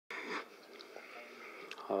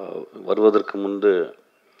வருவதற்கு முன்பு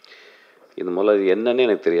இது முதல்ல இது என்னன்னே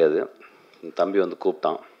எனக்கு தெரியாது. என் தம்பி வந்து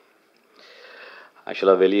கூப்பிட்டான்.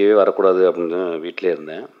 ஆக்சுவலாக வெளியவே வரக்கூடாது அப்படின்னு வீட்டிலே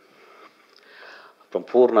இருந்தேன். அப்புறம்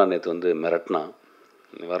பூர்ணா நேற்று வந்து மிரட்டினான்,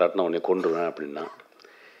 நீ வராட்டினா உன்னை கொண்டுருவேன் அப்படின்னா.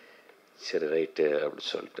 சரி ரைட்டு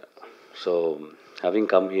அப்படின்னு சொல்லிட்டு, so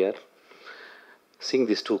having come here, seeing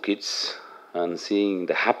these two kids and seeing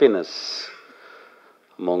the happiness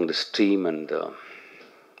among this team and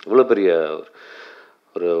இவ்வளோ பெரிய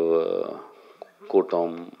ஒரு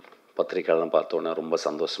கூட்டம் பத்திரிக்கைலாம் பார்த்தோன்னே ரொம்ப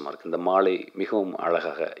சந்தோஷமாக இருக்குது. இந்த மாலை மிகவும்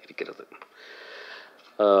அழகாக இருக்கிறது.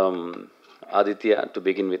 ஆதித்யா டு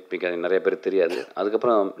பிகின் வித் நிறைய பேர் தெரியாது.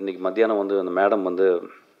 அதுக்கப்புறம் இன்றைக்கி மத்தியானம் வந்து அந்த மேடம் வந்து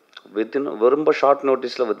ரொம்ப ஷார்ட்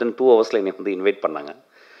நோட்டீஸில் வித்தின் 2 ஹவர்ஸில் என்னை வந்து இன்வைட் பண்ணாங்க.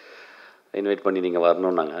 இன்வைட் பண்ணி நீங்கள்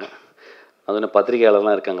வரணுன்னாங்க. அது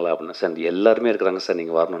பத்திரிகையாளர்லாம் இருக்காங்களா அப்படின்னா, சார் எல்லாருமே இருக்கிறாங்க சார்,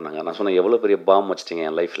 நீங்கள் வரணுன்னாங்க. நான் சொன்னேன், எவ்வளோ பெரிய பாம் வச்சிட்டிங்க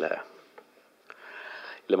என் லைஃப்பில்.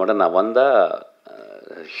 இல்லை மேடம், நான் வந்தால்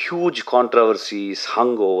huge controversies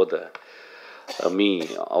ஹங் over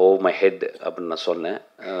over my head அப்படின்னு நான் சொன்னேன்.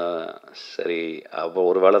 சரி, அப்போ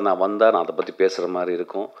ஒரு வேளை நான் வந்தால் நான் அதை பற்றி பேசுகிற மாதிரி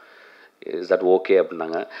இருக்கும், இஸ் தட் ஓகே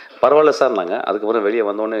அப்படின்னாங்க. பரவாயில்ல சார் நாங்கள். அதுக்கப்புறம் வெளியே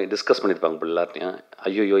வந்தோடனே டிஸ்கஸ் பண்ணியிருப்பாங்க இப்போ எல்லாத்தையும்.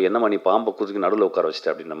 ஐயோ என்னம்மா நீ பாம்பை குதிக்கு நடுவில் உட்கார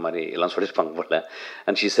வச்சுட்டு அப்படின்ற மாதிரி எல்லாம் சொல்லியிருப்பாங்க போல.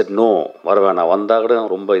 அண்ட் ஷீ செட் நோ, வரவேன், நான் வந்தால் கூட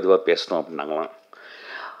ரொம்ப இதுவாக பேசணும் அப்படின்னாங்களாம்.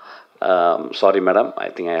 Sorry madam, I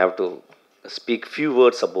think I have to speak few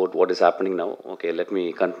words about what is happening now. Okay, let me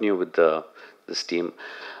continue with this team.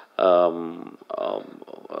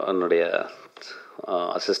 என்னுடைய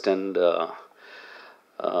அசிஸ்டண்ட்,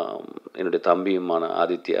 என்னுடைய தம்பியுமான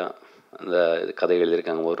ஆதித்யா அந்த கதை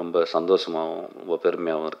எழுதியிருக்காங்க. ரொம்ப சந்தோஷமாகவும் ரொம்ப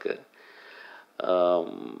பெருமையாகவும் இருக்குது.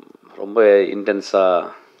 ரொம்ப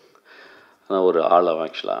இன்டென்ஸாக ஒரு ஆள் அவன்.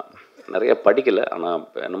 ஆக்சுவலாக நிறைய படிக்கலை, ஆனால்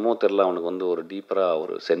என்னமோ தெரில, அவனுக்கு வந்து ஒரு டீப்பராக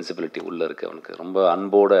ஒரு சென்சிபிலிட்டி உள்ளே இருக்குது. அவனுக்கு ரொம்ப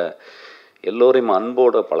அன்போட, எல்லோரையும்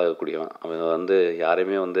அன்போடு பழகக்கூடியவன். அவன் வந்து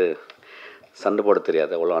யாரையுமே வந்து சண்டை போட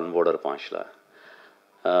தெரியாது, அவ்வளோ அன்போடு இருப்பான் ஆக்சுவலாக.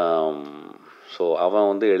 ஸோ அவன்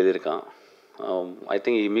வந்து எழுதியிருக்கான். I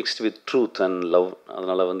think he mixed with truth and love.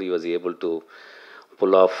 அதனால் வந்து he was able to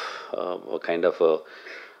pull off a kind of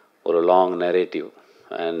ஒரு long narrative.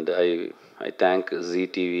 And I thank Zee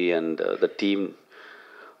TV and the team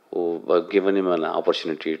who have given him an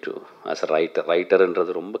opportunity to as a writer.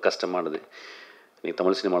 ரைட்டர்ன்றது ரொம்ப கஷ்டமானது. இன்றைக்கி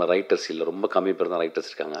தமிழ் சினிமாவில் writers இல்லை, ரொம்ப கம்மி பேர் தான் ரைட்டர்ஸ்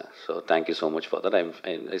இருக்காங்க. So thank you so much for that.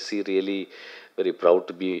 I C really very proud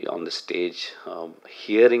to be on the stage,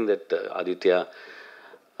 hearing that Aditya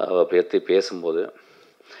பற்றி பேசும்போது.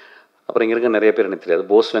 அப்புறம் இங்கே இருக்க நிறைய பேர் எனக்கு தெரியாது,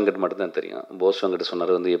 போஸ் வெங்கட் மட்டும்தான் தெரியும். போஸ் வெங்கட்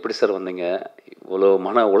சொன்னார் வந்து, எப்படி சார் வந்தீங்க, இவ்வளோ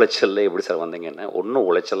மன உளைச்சலில் எப்படி சார் வந்தீங்கன்னா. ஒன்றும்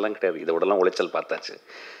உளைச்சல்லாம் கிடையாது, இதை விடலாம் உளைச்சல் பார்த்தாச்சு.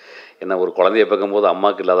 ஏன்னா ஒரு குழந்தைய பார்க்கும்போது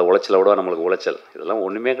அம்மாவுக்கு இல்லாத உளைச்சலை விட நம்மளுக்கு உளைச்சல், இதெல்லாம்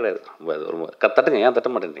ஒன்றுமே கிடையாது. ஒரு தட்டுங்க, ஏன்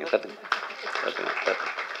தட்ட மாட்டேங்க, தட்டுங்க.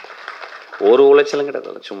 ஒரு உளைச்சலும்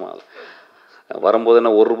கிடையாது. சும்மா வரும்போது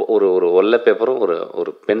என்ன ஒரு ஒரு வெள்ளை பேப்பரும்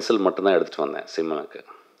ஒரு பென்சில் மட்டும்தான் எடுத்துகிட்டு வந்தேன் சினிமாவுக்கு.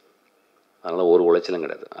 அதனால் ஒரு உளைச்சலும்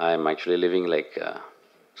கிடையாது. I am actually living like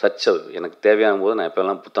such. எனக்கு தேவையான போது நான்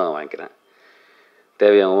எப்போல்லாம் புத்தகம் வாங்கிக்கிறேன்,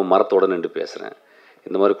 தேவையான மரத்தோடு நின்று பேசுகிறேன்.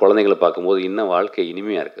 இந்த மாதிரி குழந்தைங்களை பார்க்கும்போது இன்னும் வாழ்க்கை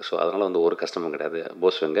இனிமையாக இருக்குது. ஸோ அதனால் வந்து ஒரு கஷ்டமும் கிடையாது.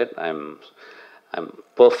 Bose Venkat, I am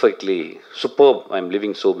perfectly super, I am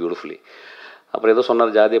living so beautifully. அப்புறம் ஏதோ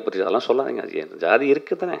சொன்னார் ஜாதியை பற்றி, அதெல்லாம் சொல்லாதீங்க. ஜாதி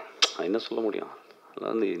இருக்குது தானே, என்ன சொல்ல முடியும்.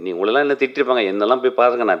 அதெல்லாம் வந்து நீ உங்களெல்லாம் என்ன திட்டிருப்பாங்க, என்னெல்லாம் போய்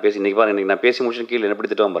பாருங்கள். நான் பேசி இன்றைக்கி பாருங்கள், இன்றைக்கி நான் பேசி முடிச்சு கீழே என்ன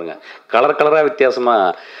எப்படி திட்டுவாங்க பாருங்கள். கலராக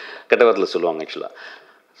வித்தியாசமாக கெட்ட வார்த்தையில் சொல்லுவாங்க. ஆக்சுவலாக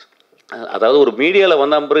அதாவது ஒரு மீடியாவில்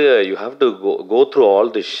வந்தால் பிறகு you have to go through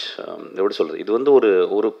all this, எப்படி சொல்கிறது, இது வந்து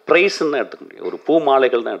ஒரு ப்ரைஸ்ன்னு தான் எடுத்துக்க முடியும், ஒரு பூ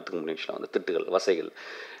மாலைகள் தான் எடுத்துக்க முடியும். ஆக்சுவலாக வந்து திட்டுகள், வசைகள்,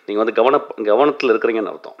 நீங்கள் வந்து கவனத்தில்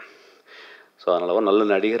இருக்கிறீங்கன்னு அர்த்தம். ஸோ அதனால் அவர் நல்ல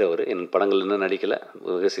நடிகர். அவர் என் படங்கள் இன்னும் நடிக்கலை,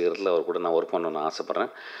 வெகு சீக்கிரத்தில் அவர் கூட நான் ஒர்க் பண்ணணும்னு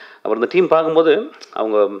ஆசைப்பட்றேன். அப்புறம் இந்த டீம் பார்க்கும்போது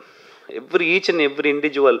அவங்க each and every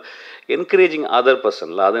individual encouraging other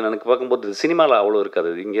பர்சனில், அது எனக்கு பார்க்கும்போது சினிமாவில் அவ்வளோ இருக்காது,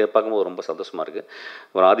 இங்கே பார்க்கும்போது ரொம்ப சந்தோஷமாக இருக்குது.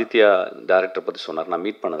 அப்புறம் ஆதித்யா டேரக்டரை பற்றி சொன்னார், நான்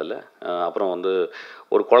மீட் பண்ணதில்லை. அப்புறம் வந்து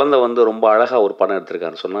ஒரு குழந்தை வந்து ரொம்ப அழகாக ஒரு படம்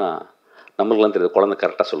எடுத்திருக்காருன்னு சொன்னால் நம்மளுக்குலாம் தெரியுது, குழந்தை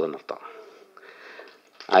கரெக்டாக சொல்லுன்னு அர்த்தம்.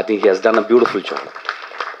 I think he has done a beautiful job.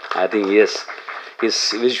 I think yes, his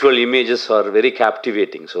visual images are very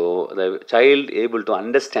captivating. So the child able to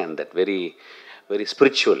understand that very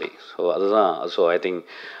spiritually. So அதுதான். ஸோ ஐ திங்க்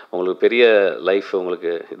உங்களுக்கு பெரிய லைஃப்,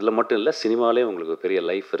 உங்களுக்கு இதில் மட்டும் இல்லை, சினிமாலே உங்களுக்கு பெரிய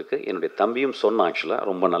life இருக்குது. என்னுடைய தம்பியும் சொன்னான் ஆக்சுவலாக,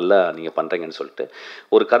 ரொம்ப நல்லா நீங்கள் பண்ணுறீங்கன்னு சொல்லிட்டு.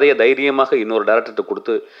 ஒரு கதையை தைரியமாக இன்னொரு டேரக்டர்கிட்ட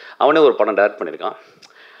கொடுத்து அவனே ஒரு படம் டைரக்ட் பண்ணியிருக்கான்.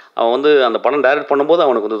 அவன் வந்து அந்த படம் டைரக்ட் பண்ணும்போது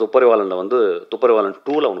அவனுக்கு வந்து துப்பறிவாளன்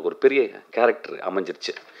 2ல் அவனுக்கு ஒரு பெரிய character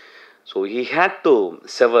அமைஞ்சிருச்சு. So he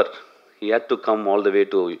had to come all the way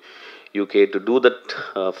to UK to do that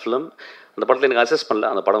film. அந்த படத்தில் எனக்கு அசஸ் பண்ணல,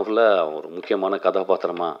 அந்த படம் ஃபுல்லாக ஒரு முக்கியமான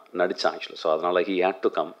கதாபாத்திரமாக நடித்தான் ஆக்சுவலி. ஸோ அதனால் he had to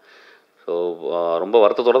come. So ரொம்ப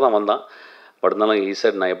வருத்தத்தோடு தான் வந்தான். பட் இருந்தாலும்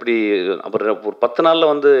ஈஸட் நான் எப்படி அப்புறம் ஒரு 10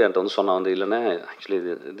 நாளில் வந்து என்கிட்ட வந்து சொன்னால் வந்து இல்லைன்னா ஆக்சுவலி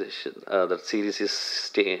இது தட் சீரீஸ் இஸ்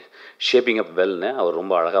ஷேப்பிங் அப் வெல்னு அவர்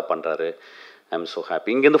ரொம்ப அழகாக பண்ணுறாரு. I am so happy.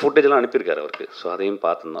 இங்கேருந்து ஃபுட்டேஜெலாம் அனுப்பியிருக்காரு அவருக்கு. ஸோ அதையும்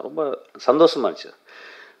பார்த்துருந்தேன், ரொம்ப சந்தோஷமாக இருந்துச்சு.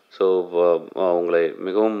 ஸோ உங்களை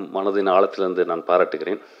மிகவும் மனதின் ஆழத்திலிருந்து நான்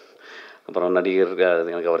பாராட்டுகிறேன். அப்புறம் நடிகர்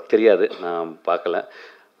எனக்கு அவர் தெரியாது, நான் பார்க்கல,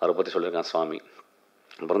 அவரை பற்றி சொல்லியிருக்கேன் சுவாமி.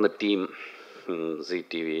 அப்புறம் இந்த டீம்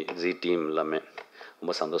ஜி டீம் எல்லாமே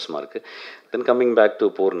ரொம்ப சந்தோஷமாக இருக்குது. Then coming back to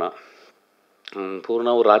Poorna.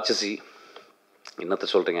 Poorna ஒரு ராட்சசி, என்னத்தை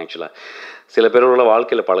சொல்கிறீங்க. ஆக்சுவலாக சில பேரோட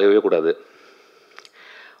வாழ்க்கையில் பழகவே கூடாது,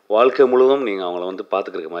 வாழ்க்கை முழுவதும் நீங்கள் அவங்கள வந்து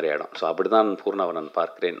பார்த்துக்கிற மாதிரி ஆகிடும். ஸோ அப்படி தான் பூர்ணாவை நான்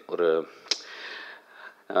பார்க்கிறேன்.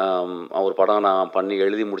 ஒரு படம் நான் பண்ணி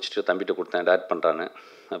எழுதி முடிச்சுட்டு தம்பிகிட்ட கொடுத்தேன், டேரக்ட் பண்ணுறான்னு.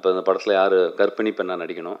 அப்போ இந்த படத்தில் யார் கர்ப்பிணி பெண்ணாக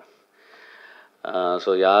நடிக்கணும், ஸோ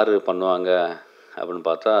யார் பண்ணுவாங்க அப்படின்னு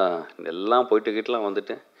பார்த்தா எல்லாம் போயிட்டு கிட்டலாம்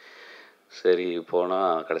வந்துட்டு சரி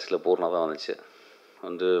போனால் கடைசியில் பூர்ணா தான் வந்துச்சு.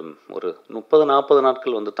 வந்து ஒரு 30-40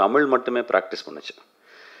 நாட்கள் வந்து தமிழ் மட்டுமே ப்ராக்டிஸ் பண்ணுச்சு.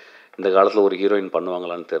 இந்த காலத்தில் ஒரு ஹீரோயின்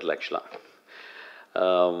பண்ணுவாங்களான்னு தெரில ஆக்சுவலாக.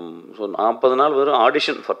 ஸோ 40 நாள் வெறும்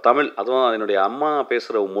ஆடிஷன் ஃபார் தமிழ், அதுவும் என்னுடைய அம்மா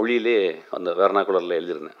பேசுகிற மொழியிலே அந்த வெர்னாகுலரில்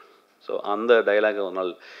எழுதியிருந்தேன். ஸோ அந்த டைலாகை ஒரு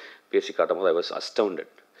நாள் பேசி காட்டும் போது ஐ வாஸ்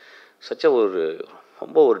அஸ்டவுண்டட். ஒரு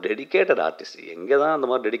ரொம்ப ஒரு டெடிக்கேட்டட் ஆர்டிஸ்ட். எங்கே தான் அந்த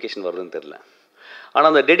மாதிரி டெடிக்கேஷன் வருதுன்னு தெரில. ஆனால்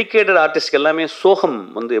அந்த டெடிக்கேட்டட் ஆர்டிஸ்ட்க்கு எல்லாமே சோகம்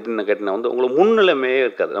வந்து எப்படின்னு கேட்டிங்கன்னா வந்து உங்களுக்கு முன்னிலைமே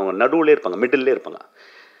இருக்காது, அவங்க நடுவுலே இருப்பாங்க, மிடில்லே இருப்பாங்க.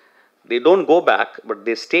 they don't go back but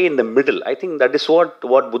they stay in the middle. I think that is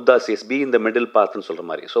what Buddha says, be in the middle path ன்னு சொல்கிற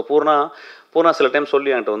மாதிரி. ஸோ பூர்ணா சில டைம்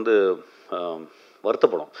சொல்லி என்கிட்ட வந்து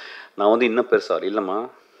வருத்தப்படும், நான் வந்து இன்னும் பெருசாக இல்லைம்மா,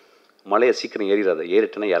 மலையை சீக்கிரம் ஏறிடாத,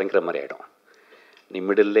 ஏறிட்டேன்னா இறங்குற மாதிரி ஆகிடும், நீ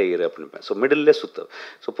மிடில்லே ஏறு அப்படின்பேன். ஸோ மிடில்லே சுற்று.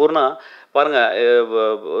 ஸோ பூர்ணா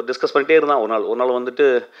பாருங்கள், டிஸ்கஸ் பண்ணிட்டே இருந்தான். ஒரு நாள் வந்துட்டு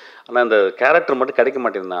ஆனால் இந்த கேரக்டர் மட்டும் கிடைக்க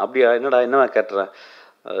மாட்டேங்கிறான். அப்படியா, என்னடா என்ன கேரக்டரா,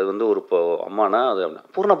 அது வந்து ஒரு அம்மானா அது அப்படின்னா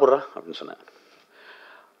பூர்ணா போடுறா அப்படின்னு சொன்னேன்.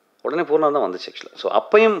 உடனே பூர்ணா தான் வந்துச்சு ஆக்சுவலாக. ஸோ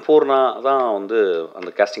அப்பையும் பூர்ணா தான் வந்து அந்த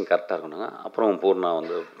கேஸ்டிங் கரெக்டாக இருக்கணுங்க. அப்புறம் பூர்ணா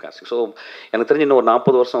வந்து கேஸ்டிங். ஸோ எனக்கு தெரிஞ்சு இன்னும் ஒரு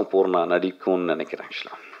 40 வருஷம் பூர்ணா நடிக்கும்னு நினைக்கிறேன்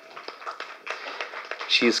ஆக்சுவலாக.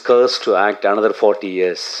 She is cursed to act another 40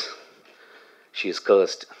 years. She is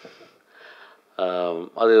cursed.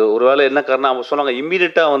 அது ஒரு வேளை என்ன காரணம் அவங்க சொன்னாங்க,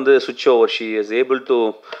 இம்மீடியட்டாக வந்து சுவிட்ச் over, she is able to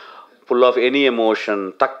pull of any emotion,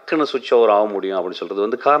 டக்குன்னு சுவிட்ச் ஓவர் ஆக முடியும் அப்படின்னு சொல்கிறது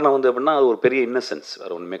வந்து காரணம் வந்து எப்படின்னா அது ஒரு பெரிய இன்னசென்ஸ்,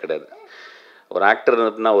 வேறு ஒன்றுமே கிடையாது. ஒரு ஆக்டர்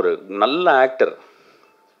அப்படின்னா ஒரு நல்ல actor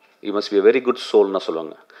you must be a very good சோல்னா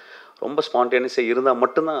சொல்லுவாங்க. ரொம்ப ஸ்பான்டேனியஸாக இருந்தால்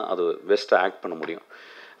மட்டும்தான் அது பெஸ்ட்டாக ஆக்ட் பண்ண முடியும்.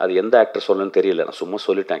 அது எந்த ஆக்டர் சொல்லணும்னு தெரியல, நான் சும்மா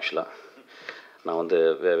சொல்லிட்டேன் ஆக்சுவலாக. நான் வந்து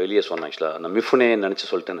வெளியே சொன்னேன் ஆக்சுவலாக, நான் மிஃபுனே நினச்சி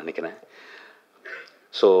சொல்லிட்டேன்னு நினைக்கிறேன்.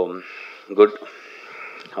 So good.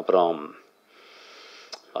 அப்புறம்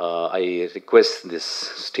I request this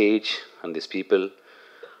stage and this people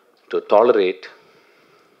to tolerate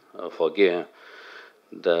forgive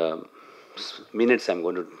the minutes I'm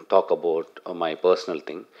going to talk about my personal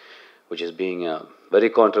thing, which is being very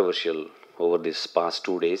controversial over this past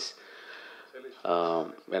 2 days.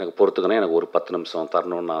 எனக்கு பொறுத்துக்கணும், எனக்கு ஒரு 10 நிமிஷம்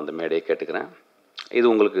தரணும்னு நான் அந்த மேடையை கேட்டுக்கிறேன். இது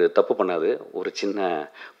உங்களுக்கு தப்பு பண்ணாது, ஒரு சின்ன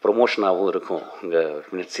ப்ரொமோஷனாகவும் இருக்கும் உங்கள்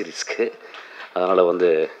மினிட் சீரீஸ்க்கு. அதனால் வந்து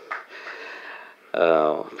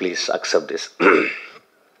ப்ளீஸ் அக்செப்ட் திஸ்.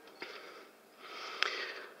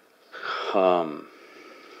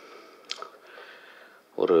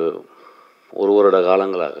 ஒரு வருட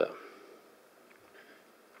காலங்களாக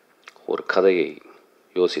ஒரு கதையை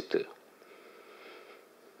யோசித்து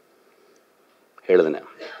எழுதினேன்.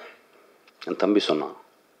 என் தம்பி சொன்னான்,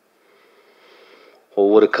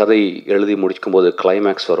 ஒவ்வொரு கதை எழுதி முடிக்கும்போது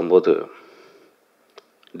கிளைமேக்ஸ் வரும்போது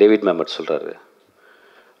டேவிட் மேமட் சொல்கிறாரு,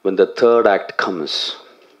 when the third act comes,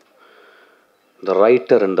 the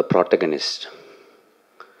writer and the protagonist,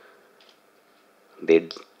 they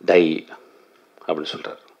die அப்படின்னு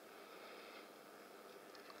சொல்கிறார்.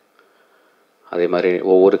 அதே மாதிரி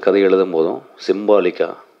ஒவ்வொரு கதை எழுதும் போதும்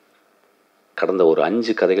சிம்பாலிக்காக கடந்த ஒரு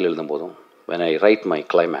 5 கதைகள் எழுதும் போதும் when I write my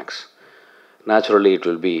climax, naturally it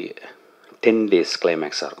will be 10 days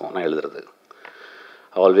கிளைமேக்ஸாக இருக்கும் நான் எழுதுறது.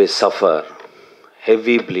 ஆல்வேஸ் சஃபர்,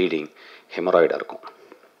 ஹெவி ப்ளீடிங், ஹெமராய்டாக இருக்கும்.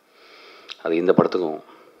 அது இந்த படத்துக்கும்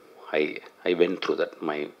I went through that.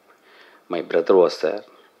 My brother was there,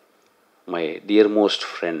 my dear most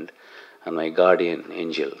friend and my Guardian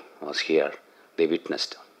angel was here, they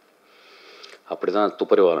witnessed. அப்படி தான்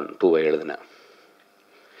துப்பறிவாளன் 2 எழுதினேன்.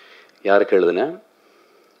 யாருக்கு எழுதினேன்?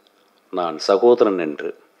 நான் சகோதரன் என்று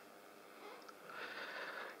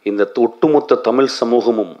இந்த ஒட்டுமொத்த தமிழ்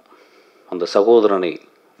சமூகமும் அந்த சகோதரனை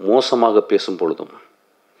மோசமாக பேசும் பொழுதும்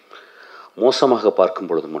மோசமாக பார்க்கும்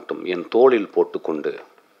பொழுது மட்டும் என் தோளில் போட்டுக்கொண்டு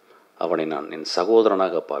அவனை நான் என்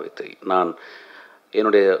சகோதரனாக பாவித்து, நான்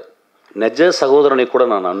என்னுடைய நெஜ சகோதரனை கூட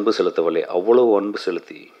நான் அன்பு செலுத்தவில்லை, அவ்வளவு அன்பு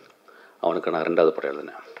செலுத்தி அவனுக்கு நான் 2வது படம்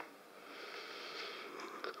எழுதினேன்.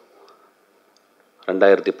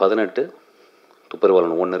 2018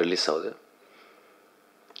 துப்பறிவாளன் 1 ரிலீஸ் ஆகுது.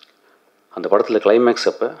 அந்த படத்தில் கிளைமேக்ஸ்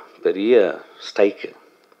அப்போ பெரிய ஸ்ட்ரைக்கு.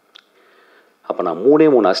 அப்போ நான்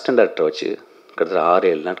 3 அசிஸ்டன்ட் டேரக்டரை வச்சு கிட்டத்தட்ட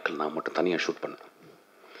 6-7 நாட்கள் நான் மட்டும் தனியாக ஷூட் பண்ணேன்.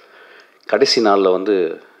 கடைசி நாளில் வந்து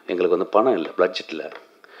எங்களுக்கு வந்து பணம் இல்லை, பட்ஜெட் இல்லை.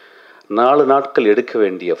 4 நாட்கள் எடுக்க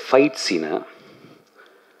வேண்டிய ஃபைட் சீனை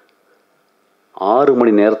 6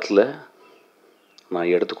 மணி நேரத்தில்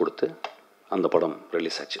நான் எடுத்து கொடுத்து அந்த படம்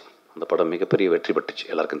ரிலீஸ் ஆச்சு. அந்த படம் மிகப்பெரிய வெற்றி பெற்றுச்சு,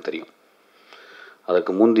 எல்லாருக்கும் தெரியும்.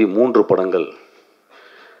 அதற்கு முந்தி 3 படங்கள்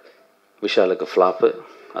விஷாலுக்கு ஃப்ளாப்பு,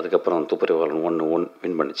 அதுக்கப்புறம் துப்பறிவாளன் 1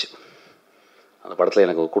 வின் பண்ணிச்சு. அந்த படத்தில்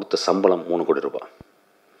எனக்கு கொடுத்த சம்பளம் 3 கோடி ரூபாய்.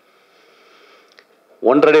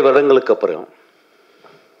 1.5 வருடங்களுக்கு அப்புறம்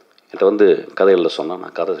என்கிட்ட வந்து கதைகளில் சொன்னால்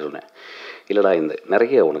நான் கதை சொன்னேன். இல்லைடா, இந்த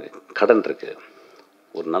நிறைய உனக்கு கடன் இருக்குது,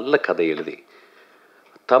 ஒரு நல்ல கதை எழுதி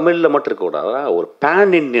தமிழில் மட்டும் இருக்கக்கூடாதா, ஒரு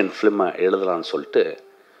பேன் இண்டியன் ஃபிலிமை எழுதலான்னு சொல்லிட்டு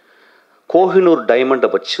கோஹினூர் டைமண்டை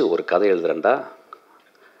வச்சு ஒரு கதை எழுதுறேன்டா.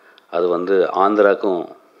 அது வந்து ஆந்திராவுக்கும்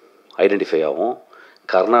ஐடென்டிஃபை ஆகும்,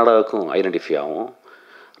 கர்நாடகாவுக்கும் ஐடென்டிஃபை ஆகும்,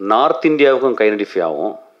 நார்த் இந்தியாவுக்கும் ஐடென்டிஃபை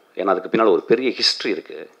ஆகும். ஏன்னா அதுக்கு பின்னால் ஒரு பெரிய ஹிஸ்ட்ரி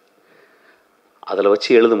இருக்குது. அதில் வச்சு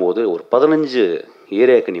எழுதும்போது ஒரு 15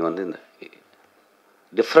 ஏரியாவுக்கு நீ வந்து இந்த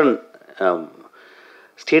டிஃப்ரெண்ட்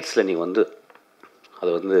ஸ்டேட்ஸில் நீ வந்து அதை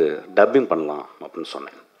வந்து டப்பிங் பண்ணலாம் அப்படின்னு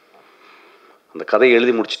சொன்னேன். அந்த கதையை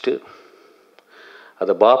எழுதி முடிச்சுட்டு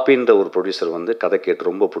அதை பாப்பின்ற ஒரு ப்ரொடியூசர் வந்து கதை கேட்டு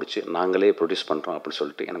ரொம்ப பிடிச்சி நாங்களே ப்ரொடியூஸ் பண்ணுறோம் அப்படின்னு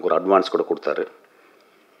சொல்லிட்டு எனக்கு ஒரு அட்வான்ஸ் கூட கொடுத்தாரு.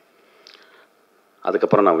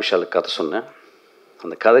 அதுக்கப்புறம் நான் விஷாலுக்கு கதை சொன்னேன்.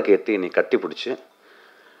 அந்த கதை கேட்டு என்னை கட்டி பிடிச்சி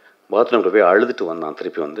பாத்ரூமில் போய் அழுதுட்டு வந்தான்.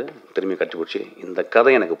 திரும்பி கட்டி பிடிச்சி, இந்த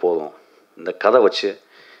கதை எனக்கு போதும், இந்த கதை வச்சு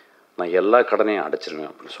நான் எல்லா கடனையும் அடைச்சிருவேன்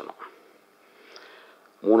அப்படின்னு சொன்னான்.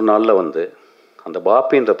 3 நாளில் வந்து அந்த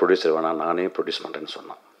பாப்பின்ற ப்ரொடியூசர் வேணால் நானே ப்ரொடியூஸ் பண்ணுறேன்னு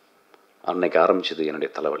சொன்னான். அன்னைக்கு ஆரம்பிச்சது என்னுடைய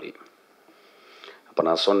தலைவலி. அப்போ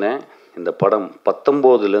நான் சொன்னேன், இந்த படம்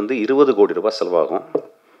 19 - 20 கோடி ரூபாய் செலவாகும்,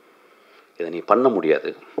 இதை நீ பண்ண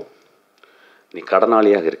முடியாது, நீ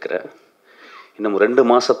கடனாளியாக இருக்கிற, இன்னும் 2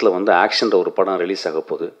 மாதத்தில் வந்து ஆக்ஷன்ற ஒரு படம் ரிலீஸ் ஆக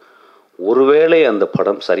போகுது, ஒருவேளை அந்த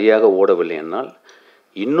படம் சரியாக ஓடவில்லை என்னால்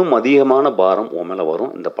இன்னும் அதிகமான பாரம் உன் மேலே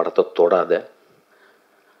வரும், இந்த படத்தை தொடாத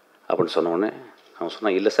அப்படின்னு சொன்னோடனே அவன்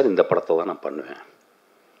சொன்னான், இல்லை சார் இந்த படத்தை தான் நான் பண்ணுவேன்.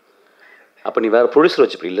 அப்போ நீ வேறு ப்ரொடியூசர்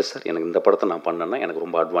வச்சுப்ப. இல்லை சார், எனக்கு இந்த படத்தை நான் பண்ணேன்னா எனக்கு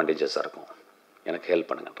ரொம்ப அட்வான்டேஜஸாக இருக்கும், எனக்கு ஹெல்ப்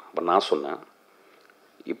பண்ணுங்கன்றான். அப்போ நான் சொன்னேன்,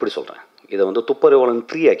 இப்படி சொல்கிறேன், இதை வந்து துப்பறிவாளன்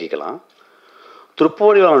 3 ஆக்கிக்கலாம்,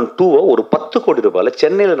 துப்பறிவாளன் 2 ஒரு 10 கோடி ரூபாயில்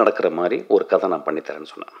சென்னையில் நடக்கிற மாதிரி ஒரு கதை நான்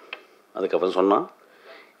பண்ணித்தரேன்னு சொன்னேன். அதுக்கப்புறம் சொன்னான்,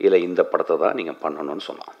 இல்லை இந்த படத்தை தான் நீங்கள் பண்ணணும்னு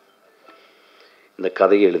சொன்னான். இந்த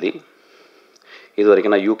கதையை எழுதி இது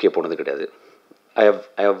வரைக்கும் நான் யூகே போனது கிடையாது.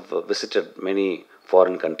 I have visited many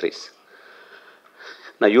foreign countries.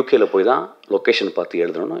 நான் யூகேயில் போய் தான் லொக்கேஷன் பார்த்து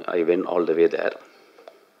எழுதணும்னு ஐ வென் ஆல் த வே தேர்.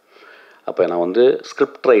 அப்போ நான் வந்து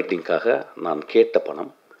ஸ்கிரிப்ட் ரைட்டிங்காக நான் கேட்ட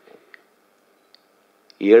பணம்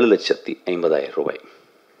 7,50,000 ரூபாய்.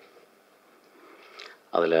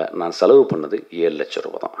 அதில் நான் செலவு பண்ணது 7 லட்சம்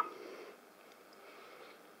ரூபா தான்.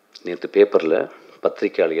 நேற்று பேப்பரில்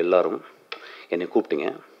பத்திரிக்கையாளர் எல்லாரும் என்னை கூப்பிட்டீங்க,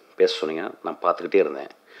 பேச சொன்னீங்க, நான் பார்த்துக்கிட்டே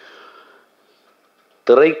இருந்தேன்.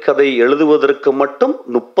 திரைக்கதை எழுதுவதற்கு மட்டும்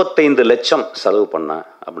 35 லட்சம் செலவு பண்ண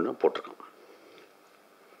அப்படின்னு போட்டிருக்கான்.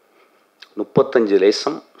 35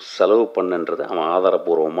 லட்சம் செலவு பண்ணுன்றதை அவன்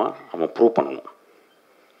ஆதாரபூர்வமாக அவன் ப்ரூவ் பண்ணணும்.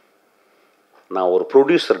 நான் ஒரு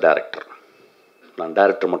ப்ரொடியூசர் டைரக்டர், நான்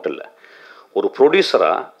டைரக்டர் மட்டும் இல்லை, ஒரு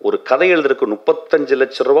ப்ரொடியூசராக ஒரு கதை எழுதுறதுக்கு 35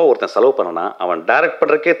 லட்சம் ரூபா ஒருத்தன் செலவு பண்ணனா அவன் டைரக்ட்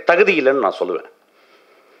பண்ணுறதுக்கே தகுதி இல்லைன்னு நான் சொல்லுவேன்.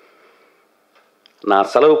 நான்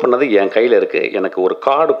செலவு பண்ணது என் கையில் இருக்குது. எனக்கு ஒரு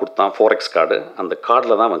கார்டு கொடுத்தான், Forex கார்டு. அந்த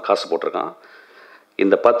கார்டில் தான் அவன் காசு போட்டிருக்கான்.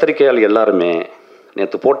 இந்த பத்திரிகையால் எல்லாருமே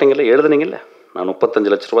நேற்று போட்டிங்கல்ல, எழுதுனீங்கல்ல, நான்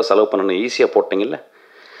 35 லட்ச ரூபா செலவு பண்ணணும் ஈஸியாக போட்டிங்கல்ல.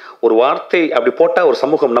 ஒரு வார்த்தை அப்படி போட்டால் ஒரு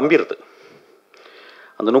சமூகம் நம்பிடுது.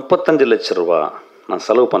 அந்த 35 லட்ச ரூபா நான்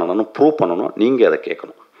செலவு பண்ணணும்னு ப்ரூவ் பண்ணணும், நீங்கள் அதை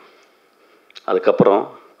கேட்கணும். அதுக்கப்புறம்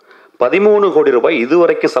 13 கோடி ரூபாய் இது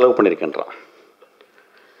வரைக்கும் செலவு பண்ணியிருக்கேன்றான்.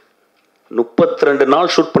 32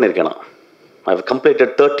 நாள் ஷூட் பண்ணியிருக்கேன். I have completed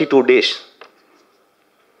 32 days.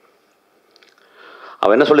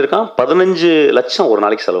 அவன் என்ன சொல்லியிருக்கான், 15 லட்சம் ஒரு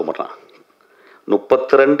நாளைக்கு செலவு பண்ணுறான்.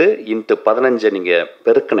 32 × 15 நீங்கள்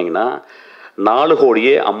பெருக்கினீங்கன்னா 4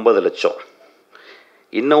 கோடியே 50 லட்சம்.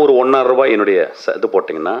 இன்னும் ஒரு 1.5 ரூபாய் என்னுடைய இது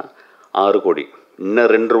போட்டிங்கன்னா 6 கோடி.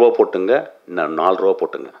 இன்னும் 2 ரூபா போட்டுங்க, இன்னும் 4 ரூபா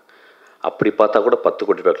போட்டுங்க. அப்படி பார்த்தா கூட 10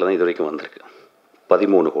 கோடி ரூபாய்க்குள்ள தான் இது வரைக்கும் வந்திருக்கு.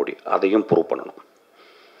 13 கோடி அதையும் ப்ரூவ் பண்ணணும்.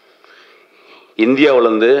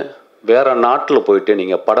 இந்தியாவிலேருந்து வேறு நாட்டில் போயிட்டு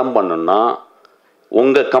நீங்கள் படம் பண்ணணுன்னா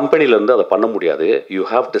உங்கள் கம்பெனிலேருந்து அதை பண்ண முடியாது. You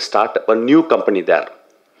have to start a new company தேர்.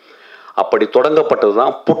 அப்படி தொடங்கப்பட்டது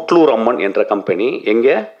தான் புட்லூர் அம்மன் என்ற கம்பெனி.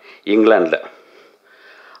 எங்கே? இங்கிலாண்டில்.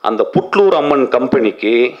 அந்த புட்லூர் அம்மன்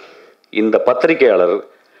கம்பெனிக்கு இந்த பத்திரிகையாளர்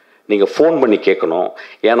நீங்கள் ஃபோன் பண்ணி கேட்கணும்.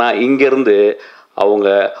 ஏன்னா இங்கேருந்து அவங்க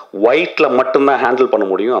ஒயிட்டில் மட்டும்தான் ஹேண்டில் பண்ண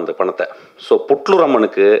முடியும் அந்த பணத்தை. ஸோ புட்லூர்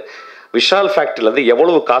அம்மனுக்கு விஷால் ஃபேக்ட்ரியிலேருந்து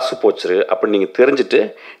எவ்வளவு காசு போச்சு அப்படின்னு நீங்கள் தெரிஞ்சுட்டு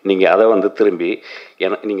நீங்கள் அதை திரும்பி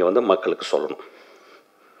நீங்கள் மக்களுக்கு சொல்லணும்.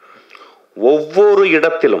 ஒவ்வொரு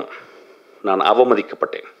இடத்திலும் நான்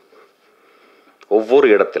அவமதிக்கப்பட்டேன். ஒவ்வொரு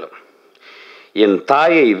இடத்திலும் என்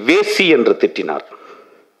தாயை வேசி என்று திட்டினார்.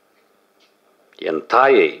 என்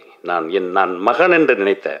தாயை நான் மகன் என்று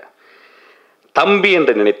நினைத்த, தம்பி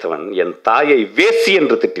என்று நினைத்தவன் என் தாயை வேசி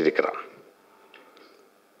என்று திட்டிருக்கிறான்.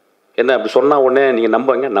 என்ன அப்படி சொன்னா உடனே நீங்க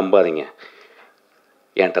நம்புங்க? நம்பாதீங்க.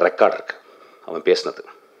 என்கிட்ட ரெக்கார்டு இருக்கு அவன் பேசினது.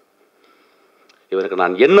 இவனுக்கு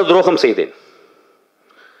நான் என்ன துரோகம் செய்தேன்?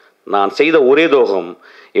 நான் செய்த ஒரே துரோகம்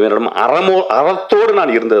இவனிடம் அறத்தோடு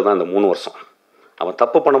நான் இருந்தது தான் இந்த 3 வருஷம். அவன்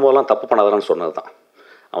தப்பு பண்ணும்போதெல்லாம் தப்பு பண்ணாதான்னு சொன்னது தான்.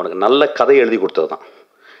 அவனுக்கு நல்ல கதை எழுதி கொடுத்தது தான்.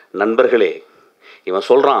 நண்பர்களே, இவன்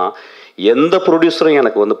சொல்கிறான் எந்த ப்ரொடியூசரும்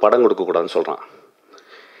எனக்கு படம் கொடுக்கக்கூடாதுன்னு சொல்கிறான்.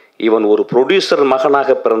 இவன் ஒரு ப்ரொடியூசர்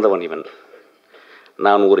மகனாக பிறந்தவன். இவன்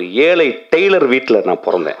நான் ஒரு ஏழை டெய்லர் வீட்டில் நான்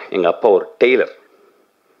பிறந்தேன். எங்கள் அப்பா ஒரு டெய்லர்.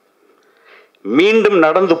 மீண்டும்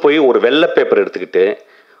நடந்து போய் ஒரு வெள்ளை பேப்பர் எடுத்துக்கிட்டு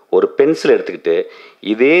ஒரு பென்சில் எடுத்துக்கிட்டு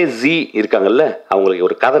இதே ஜி இருக்காங்கல்ல அவங்களுக்கு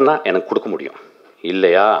ஒரு கதைன்னா எனக்கு கொடுக்க முடியும்.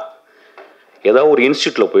 இல்லையா ஏதோ ஒரு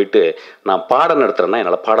இன்ஸ்டியூட்டில் போயிட்டு நான் பாடம் நடத்துகிறேன்னா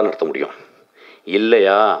என்னால் பாடம் நடத்த முடியும்.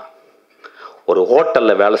 இல்லையா ஒரு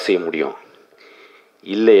ஹோட்டலில் வேலை செய்ய முடியும்.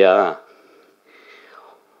 இல்லையா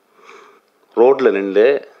ரோட்டில் நின்று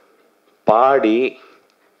பாடி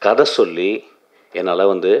கதை சொல்லி என்னால்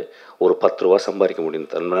ஒரு 10 ரூபா சம்பாதிக்க முடியும்.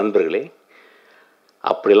 நண்பர்களே,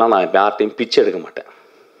 அப்படிலாம் நான் யார்ட்டையும் பிச்சை எடுக்க மாட்டேன்.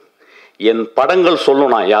 என் படங்கள்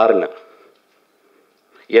சொல்லும் நான் யாருன்னு.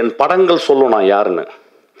 என் படங்கள் சொல்லும் நான் யாருன்னு.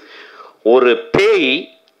 ஒரு பேய்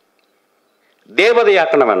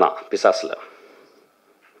தேவதையாக்கண வேணாம். பிசாசுல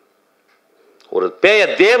ஒரு பேய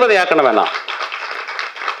தேவதையாக்கண வேணாம்.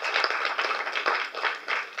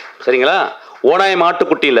 சரிங்களா? ஓனாய்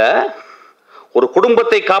மாட்டுக்குட்டியில ஒரு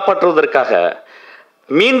குடும்பத்தை காப்பாற்றுவதற்காக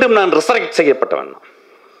மீண்டும் நான் ரிசரெக்ட் செய்யப்பட்டவன்.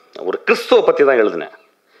 ஒரு கிறிஸ்துவ பற்றி தான் எழுதினேன்.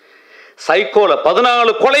 சைக்கோல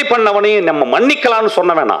 14 கொலை பண்ணவனையும் நம்ம மன்னிக்கலாம்னு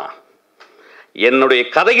சொன்ன வேணாம். என்னுடைய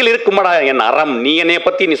கதையில் இருக்குமாடா என் அறம். நீ என்னைய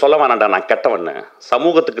பற்றி நீ சொல்ல வேணாண்டா, நான் கெட்டவன்னு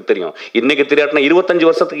சமூகத்துக்கு தெரியும். இன்னைக்கு தெரியாட்டுனா 25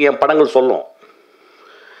 வருஷத்துக்கு என் படங்கள் சொல்லும்.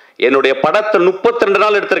 என்னுடைய படத்தை 32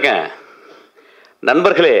 நாள் எடுத்திருக்கேன்.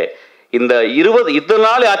 நண்பர்களே, இந்த 20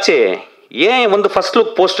 நாள் ஆச்சே. ஏன் ஃபர்ஸ்ட்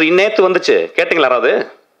லுக் போஸ்டர் நேற்று வந்துச்சு? கேட்டீங்களா? யாராவது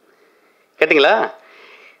கேட்டீங்களா?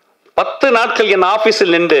 10 நாட்கள் என்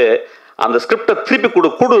ஆஃபீஸில் நின்று அந்த ஸ்கிரிப்டை திருப்பி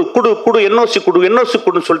கொடு என்ஓசி கொடுன்னு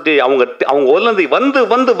சொல்லிட்டு அவங்க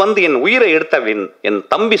வந்து என் உயிரை எடுத்த என்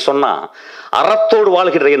தம்பி சொன்னா, அறத்தோடு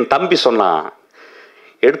வாழ்கிற என் தம்பி சொன்னா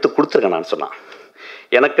எடுத்து கொடுத்துருக்கேன் நான் சொன்னான்.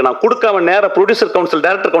 எனக்கு நான் கொடுக்காம நேர ப்ரொடியூசர் கவுன்சில்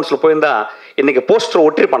டைரக்டர் கவுன்சில் போயிருந்தா இன்னைக்கு போஸ்டர்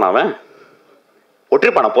ஒட்டிருப்பானா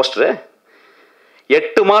போஸ்டரு?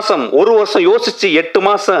 8 மாதம் 1 வருஷம் யோசிச்சு 8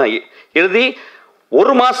 மாதம் எழுதி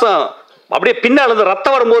 1 மாதம் அப்படியே பின்னால்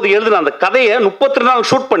ரத்தம் வரும்போது எழுதுன அந்த கதையை 32 நாள்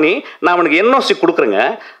ஷூட் பண்ணி நான் அவனுக்கு என்ஓசி கொடுக்குறேங்க.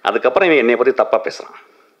 அதுக்கப்புறம் இவன் என்னை பற்றி தப்பாக பேசுகிறான்.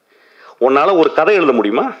 உன்னால் ஒரு கதை எழுத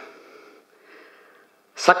முடியுமா?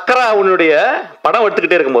 சக்கரா அவனுடைய படம்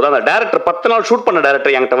எடுத்துக்கிட்டே இருக்கும்போது அந்த டைரக்டர் 10 நாள் ஷூட் பண்ண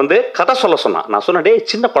டைரக்டர் என்கிட்ட கதை சொல்ல சொன்னான். நான் சொன்னேன், டே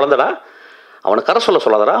சின்ன குழந்தைடா, அவனை கதை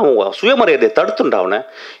சொல்லாதடா, அவன் சுயமரியாதையை தடுத்துண்டா அவனை.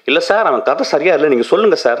 இல்லை சார், அவன் கதை சரியா இல்லை, நீங்கள்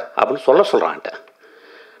சொல்லுங்கள் சார் அப்படின்னு சொல்கிறான்ட்ட.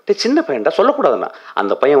 டே சின்ன பையன்டா, சொல்லக்கூடாதுண்ணா.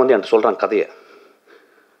 அந்த பையன் என்கிட்ட சொல்கிறான் கதையை.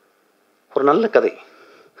 ஒரு நல்ல கதை.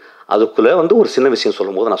 அதுக்குள்ளே ஒரு சின்ன விஷயம்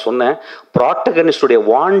சொல்லும்போது நான் சொன்னேன், ப்ராட்டகனிஸ்டுடைய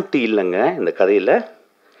வாண்ட் இல்லைங்க இந்த கதையில்.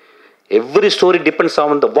 Every story depends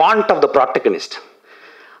on the want of the ப்ராட்டகனிஸ்ட்.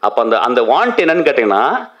 அப்போ அந்த வாண்ட் என்னன்னு கேட்டிங்கன்னா,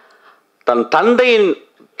 தன்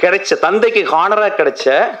தந்தைக்கு ஹானராக கிடைச்ச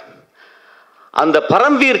அந்த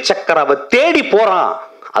பரம்வீர் சக்கராவை தேடி போகிறான்.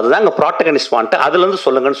 அதுதான் இங்கே ப்ராட்டகனிஸ்ட் வாண்ட். அதுலேருந்து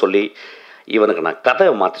சொல்லுங்கன்னு சொல்லி இவனுக்கு நான்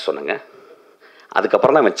கதையை மாற்றி சொன்னேங்க.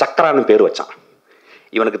 அதுக்கப்புறம் தான் இவன் சக்கரான்னு பேர் வச்சான்.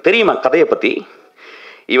 இவனுக்கு தெரியுமா கதையை பற்றி?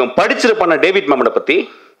 இவன் படிச்சிருப்பான டேவிட் மெமனை பற்றி,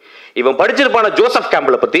 இவன் படிச்சிருப்பான ஜோசப்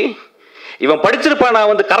கேம்பிளை பற்றி, இவன் படிச்சிருப்பான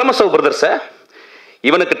கரமசவ் பிரதர்ஸை.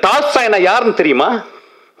 இவனுக்கு டால்ஸ்டாய்னா யாருன்னு தெரியுமா?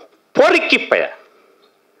 பொறுக்கி பைய,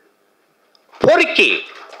 பொறுக்கி.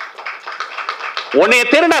 உன்னைய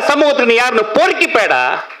திருடா சமூகத்துக்கு நீ யாருன்னு பொறுக்கி பையடா.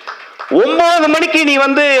 9 மணிக்கு நீ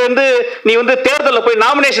தேர்தலில் போய்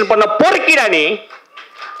நாமினேஷன் பண்ண பொறுக்கிடா.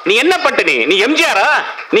 நீ என்ன பண்ணிட்ட? நீ எம்ஜிஆரா?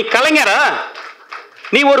 நீ கலைஞரா?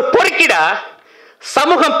 நீ ஒரு பொறுக்கிடா.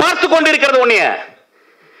 சமூகம் பார்த்து கொண்டு இருக்கிறது உன்னைய.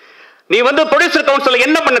 நீ ப்ரொடியூசர் கவுன்சில்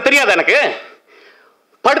என்ன பண்ண தெரியாத? எனக்கு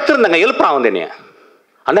படுத்திருந்தாங்க, எழுப்புறான் என்னைய.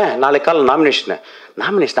 அண்ணா நாளைக்கு கால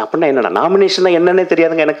நாமினேஷன் அப்படின்னா என்னடா? நாமினேஷன் என்னன்னே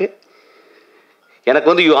தெரியாதுங்க எனக்கு. எனக்கு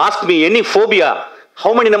வந்து you ask me any phobia,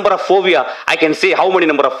 how many number of phobia, I can say how many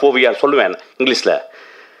number of phobia சொல்லுவேன் இங்கிலீஷில்.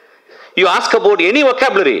 You ask about any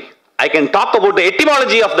vocabulary, I can talk about the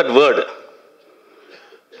etymology of that word.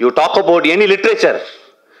 You talk about any literature,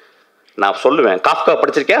 நான் சொல்லுவேன். Kafka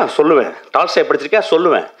படிச்சிருக்கியா சொல்லுவேன். Tolstoy படிச்சிருக்கியா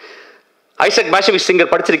சொல்லுவேன். Isaac பாஷவிச்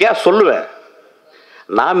singer படிச்சிருக்கியா சொல்லுவேன்.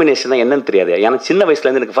 Nomination என்னன்னு தெரியாது. எனக்கு சின்ன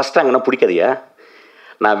வயசுலேருந்து எனக்கு ஃபஸ்ட் ரேங்க்னா பிடிக்காதியா.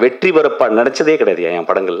 நான் வெற்றி பெற நினச்சதே கிடையாதுயா. என்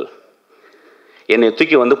படங்கள் என்னை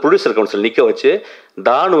தூக்கி வந்து ப்ரொடியூசர் கவுன்சில் நிற்க வச்சு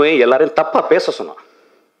தானுவே எல்லாரையும் தப்பாக பேச சொன்னான்.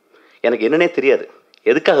 எனக்கு என்னன்னே தெரியாது.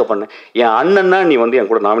 எதுக்காக பண்ணேன்? என் அண்ணன்னா நீ வந்து என்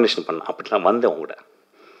கூட நாமினேஷன் பண்ண, அப்படிலாம் வந்தேன் உங்கள்கிட்ட.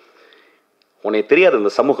 உனக்கு தெரியாது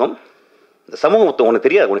இந்த சமூகம், இந்த சமூகத்தை உனக்கு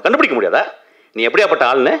தெரியாது, உனக்கு கண்டுபிடிக்க முடியாதா? நீ எப்படியாப்பட்ட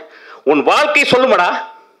ஆள்னு உன் வாழ்க்கை சொல்லுமாடா.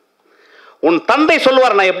 உன் தந்தை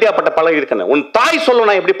சொல்லுவார் நான் எப்படியாப்பட்ட பழகிருக்கேன்னு, உன் தாய் சொல்லுவா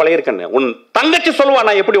நான் எப்படி பழகிருக்கேன்னு, உன் தங்கச்சி சொல்லுவா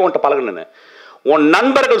நான் எப்படி உன்கிட்ட பழகணுன்னு, உன்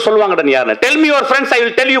நண்பர்கள் சொல்லுவாங்கடா நீ யாருன்னு. Tell me your friends, I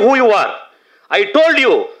will tell you who you are. I told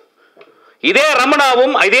you. இதே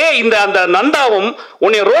ரமணாவும் இதே இந்த அந்த நந்தாவும்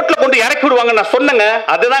உன்னை ரோட்ல கொண்டு இறக்கி விடுவாங்க நான் சொன்னேங்க.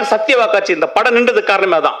 அதுதான் சத்திய வாக்காச்சு. இந்த படம் நின்றது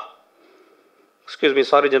காரணமே தான். எக்ஸ்கியூஸ் மீ,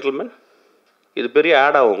 சாரி ஜென்டில்மேன், இது பெரிய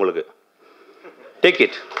ஆட் ஆகும் உங்களுக்கு. Take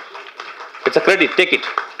it, it's a credit, take it,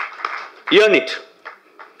 earn it,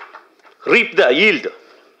 reap the yield.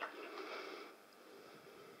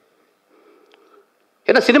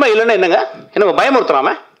 என்ன சினிமா இல்லைன்னா என்னங்க? என்ன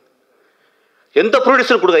பயமுறுத்துறாம எந்த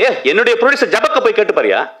ப்ரொடியூசர் கொடுக்க? என்னுடைய ப்ரொடியூசர் ஜபக்க போய் கேட்டு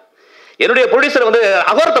பாரியா, என்னுடைய ப்ரொடியூசர் வந்து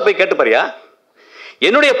அகோரத்தை போய் கேட்டு பாரியா,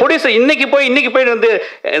 என்னுடைய ப்ரொடியூசர் இன்னைக்கு போய் வந்து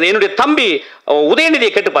என்னுடைய தம்பி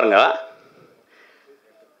உதயநிதியை கேட்டு பாருங்க.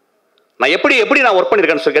 நான் எப்படி நான் ஒர்க்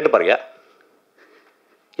பண்ணியிருக்கேன்னு சொல்லி கேட்டு பாருங்க.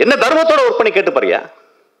 என்ன தர்மத்தோட ஒர்க் பண்ணி கேட்டு பாருங்க.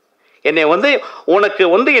 என்னை வந்து உனக்கு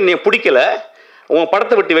வந்து என்னை பிடிக்கல, உன்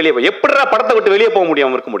படத்தை விட்டு வெளியே போய் எப்படா படத்தை விட்டு வெளியே போக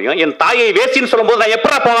முடியாமல் இருக்க முடியும்? என் தாயை வேசின்னு சொல்லும்போது நான்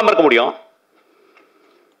எப்படா போகாமல் இருக்க முடியும்?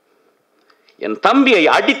 என் தம்பியை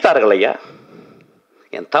அடித்தார்கள் ஐயா,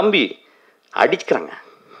 என் தம்பி அடிக்கிறாங்க.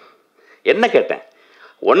 என்ன கேட்டேன்?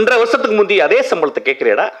 1.5 வருஷத்துக்கு முந்தி அதே சம்பளத்தை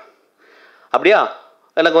கேட்குறியடா. அப்படியா?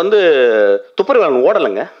 எனக்கு வந்து துப்பறிவாளன்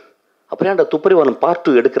ஓடலைங்க. அப்படியா அந்த துப்பறிவாளன் பார்ட்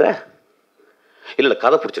 2 எடுக்கிற? இல்லை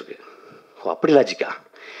கதை பிடிச்சிருக்கு. ஓ அப்படி லாஜிக்கா?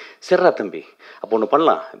 சரிடா தம்பி, அப்போ ஒன்று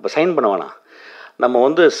பண்ணலாம், இப்போ சைன் பண்ண வேணாம், நம்ம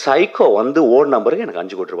வந்து சைக்கோ வந்து ஓடின பிறகு எனக்கு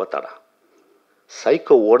 5 கோடி ரூபா தாடா.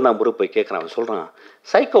 சைக்கோ ஓடின பிறகு போய் கேட்குறான். அவன் சொல்கிறான்,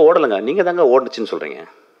 சைக்கோ ஓடலைங்க, நீங்கள் தாங்க ஓடுச்சுன்னு சொல்கிறீங்க.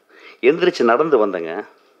 எந்திரிச்சு நடந்து வந்தேங்க,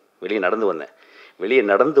 வெளியே நடந்து வந்தேன். வெளியே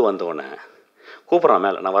நடந்து வந்தவொடனே கூப்பிட்றான்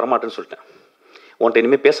மேலே. நான் வரமாட்டேன்னு சொல்லிட்டேன். உன்கிட்ட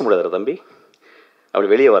இனிமேல் பேச முடியாதுடா தம்பி. அப்படி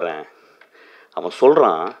வெளியே வர்றேன். அவன்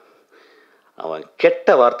சொல்கிறான், அவன்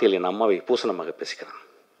கெட்ட வார்த்தையில் என் அம்மாவை பூசணமாக பேசிக்கிறான்.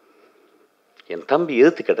 என் தம்பி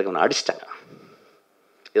எதிர்த்து கேட்டக்கு அவனை அடிச்சிட்டாங்க.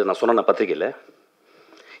 இதை நான் சொன்னேன் பத்திரிக்கையில்.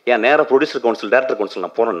 ஏன் நேராக ப்ரொடியூசர் கவுன்சில் டேரக்டர் கவுன்சில்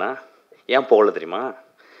நான் போனேன்னா ஏன் போகல தெரியுமா?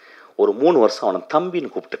 ஒரு 3 வருஷம் அவனை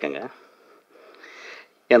தம்பின்னு கூப்பிட்டுருக்கேங்க.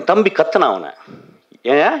 என் தம்பி கத்தனா அவனை.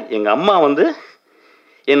 ஏன் எங்கள் அம்மா வந்து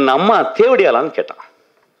என் அம்மா தேவடியாளான்னு கேட்டான்.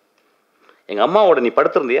 எங்கள் அம்மாவோட நீ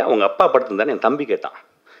படுத்திருந்தியா, உங்கள் அப்பா படுத்திருந்தான்னு என் தம்பி கேட்டான்.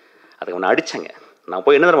 அதுக்கு அவனை அடித்தாங்க. நான்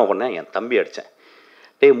போய் என்ன தெரியுமா பண்ணேன்? என் தம்பி அடித்தேன்.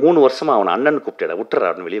 3 வருஷமாக அவனை அண்ணன் கூப்பிட்டேடா, விட்டுறா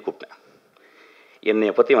அப்படின்னு வெளியே கூப்பிட்டேன். என்னை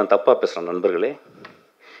பற்றி அவன் தப்பாக பேசுகிறான் நண்பர்களே.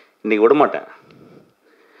 இன்றைக்கி விடமாட்டேன்.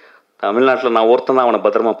 தமிழ்நாட்டில் நான் ஒருத்தன் தான் அவனை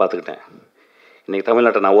பத்திரமா பார்த்துக்கிட்டேன். இன்றைக்கி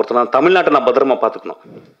தமிழ்நாட்டை நான் ஒருத்தன் தான், தமிழ்நாட்டை நான் பத்திரமா பார்த்துக்கணும்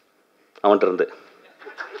அவன்கிட்ட இருந்து.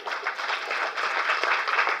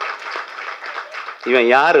 இவன்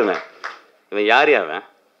யார்? இவன் யார்? அவன்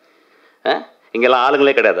இங்கெல்லாம்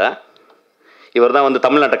ஆளுங்களே கிடையாதா? இவர் தான் வந்து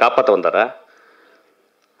தமிழ்நாட்டை காப்பாற்ற வந்தாரா?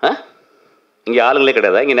 இங்கே ஆளுங்களே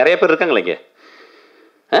கிடையாதா? இங்கே நிறைய பேர் இருக்காங்களே இங்கே.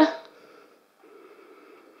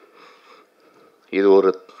 இது ஒரு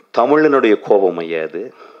தமிழனுடைய கோபம் ஐயா.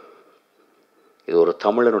 இது ஒரு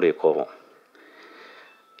தமிழனுடைய கோபம்.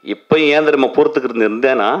 இப்போ ஏன் நம்ம பொறுத்துக்கிட்டு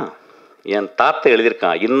இருந்தேன்னா, என் தாத்தை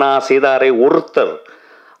எழுதியிருக்கான், இன்னா செய்தாரை ஒருத்தர்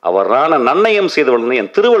அவரான நன்னயம் செய்தவள்னு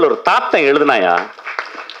என் திருவள்ளுவர் தாத்தன் எழுதினாயா.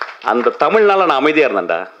 அந்த தமிழ்னால நான் அமைதியாக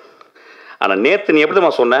இருந்தேன்டா. ஆனால் நேற்று நீ எப்படிமா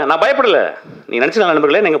சொன்ன? நான் பயப்படலை. நீ நினச்சி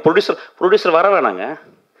நண்பர்களே, நீங்கள் ப்ரொடியூசர் வர வேணாங்க.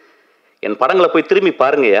 என் படங்களை போய் திரும்பி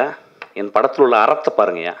பாருங்கய்யா. என் படத்தில் உள்ள அறத்தை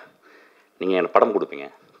பாருங்கய்யா. நீங்கள் எனக்கு படம் கொடுப்பீங்க.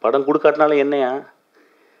 படம் கொடுக்காட்டினாலும் என்னையா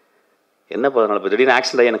என்ன பதினால? இப்போ திடீர்னு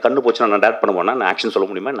ஆக்ஷன் எனக்கு கண்ணு போச்சுன்னா நான் டேரக்ட் பண்ண போனால் நான் ஆக்ஷன் சொல்ல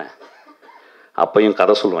முடியுமா என்ன? அப்பையும்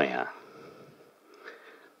கதை சொல்லுவேன்யா.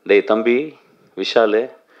 டேய் தம்பி விஷாலு,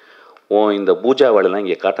 இந்த பூஜா வேலைலாம்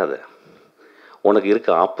இங்கே காட்டாத. உனக்கு இருக்க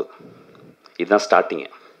ஆப்பு இதுதான் ஸ்டார்டிங்கு.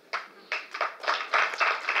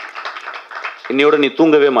 இன்னையோட நீ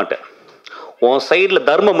தூங்கவே மாட்டேன். உன் சைடில்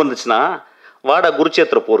தர்மம் வந்துச்சுன்னா வாடா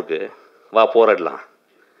குருச்சேத்திர போருக்கு வா, போராடலாம்.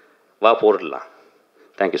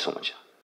 Thank you so much.